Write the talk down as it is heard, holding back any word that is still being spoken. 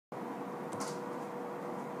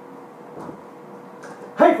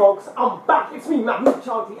Hey folks, I'm back. It's me, Mahmoud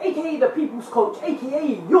Chowdhury, aka the People's Coach,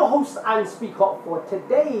 aka your host and speaker for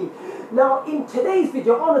today. Now, in today's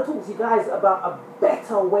video, I want to talk to you guys about a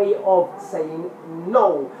better way of saying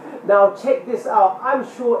no. Now, check this out. I'm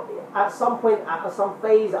sure at some point, at some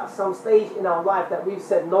phase, at some stage in our life that we've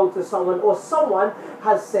said no to someone, or someone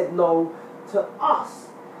has said no to us.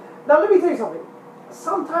 Now, let me tell you something.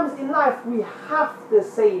 Sometimes in life we have to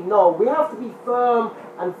say no. We have to be firm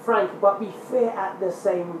and frank, but be fair at the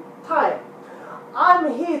same time.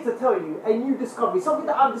 I'm here to tell you a new discovery, something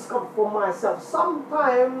that I've discovered for myself.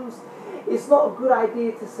 Sometimes it's not a good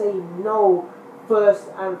idea to say no first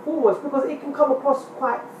and foremost, because it can come across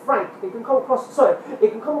quite frank. It can come across, it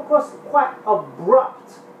can come across quite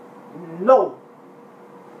abrupt. No.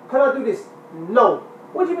 Can I do this? No.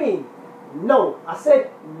 What do you mean? No. I said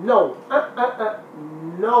no.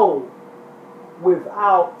 No.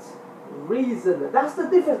 Without reason. That's the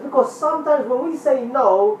difference, because sometimes when we say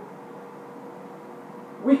no,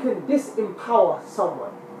 we can disempower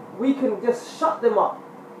someone. We can just shut them up.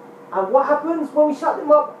 And what happens when we shut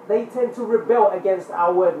them up? They tend to rebel against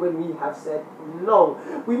our word when we have said no.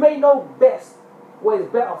 We may know best what is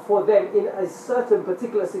better for them in a certain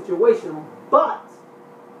particular situation, but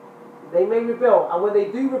they may rebel, and when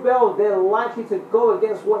they do rebel, they're likely to go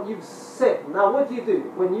against what you've said. Now, what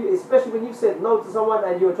do? Especially when you said no to someone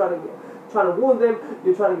and you're trying to warn them,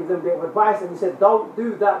 you're trying to give them a bit of advice, and you said don't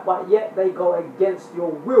do that, but yet they go against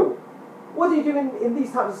your will. What do you do in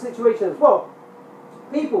these types of situations? Well,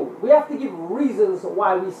 people, we have to give reasons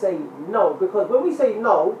why we say no, because when we say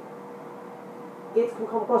no, it can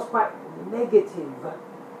come across quite negative.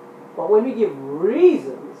 But when we give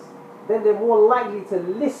reasons, then they're more likely to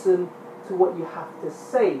listen to what you have to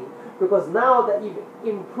say, because now that you've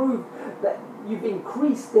improved, that you've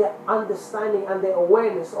increased their understanding and their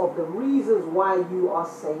awareness of the reasons why you are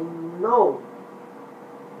saying no.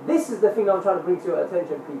 This is the thing I'm trying to bring to your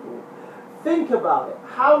attention, people. Think about it.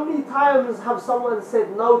 How many times have someone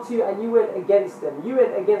said no to you and you went against them? You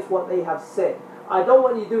went against what they have said. I don't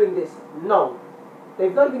want you doing this. No.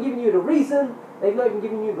 They've not even given you the reason. They've not even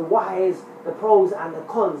given you the whys, the pros and the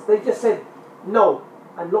cons. They just said no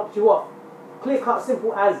and locked you off. Clear cut,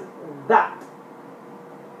 simple as that.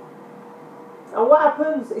 And what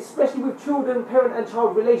happens, especially with children, parent and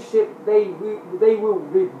child relationship, they will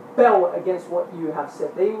rebel against what you have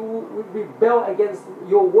said. They will rebel against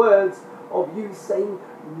your words of you saying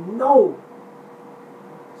no.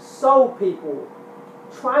 So people,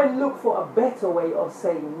 try and look for a better way of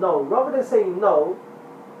saying no. Rather than saying no,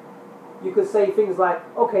 you could say things like,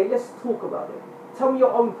 okay, let's talk about it. Tell me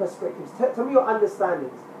your own perspectives. Tell me your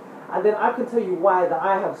understandings. And then I can tell you why that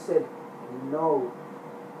I have said no.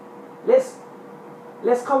 Let's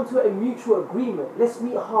come to a mutual agreement. Let's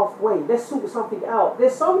meet halfway. Let's sort something out.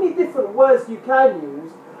 There's so many different words you can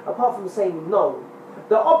use apart from saying no.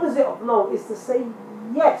 The opposite of no is to say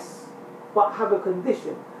yes, but have a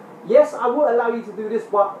condition. Yes, I will allow you to do this,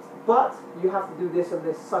 but you have to do this and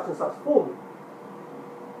this, such and such for me.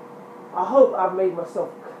 I hope I've made myself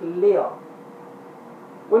clear.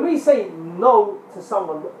 When we say no to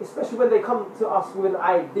someone, especially when they come to us with an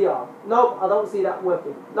idea, no, I don't see that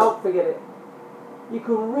working. No, forget it. You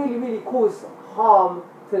can really, really cause harm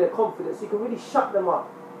to their confidence. You can really shut them up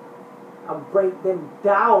and break them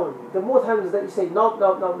down. The more times that you say no,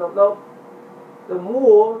 no, no, no, no, the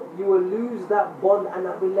more you will lose that bond and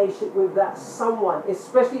that relationship with that someone,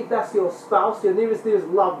 especially if that's your spouse, your nearest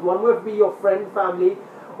loved one, whether it be your friend, family,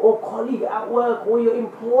 or colleague at work, or your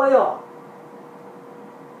employer.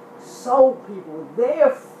 So people,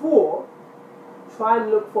 therefore, try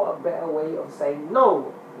and look for a better way of saying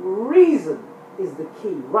no. Reason is the key,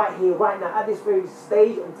 right here, right now, at this very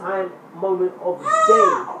stage and time, moment of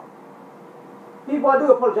day. People, I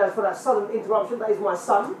do apologize for that sudden interruption. That is my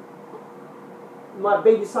son, my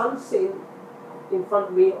baby son, sitting in front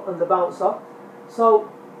of me on the bouncer.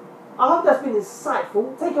 So, I hope that's been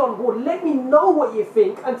insightful. Take it on board. Let me know what you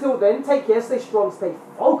think. Until then, take care, stay strong, stay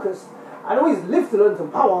focused, and always live to learn, to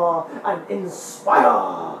empower and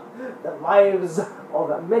inspire the lives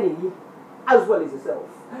of many as well as yourself.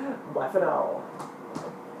 Bye for now.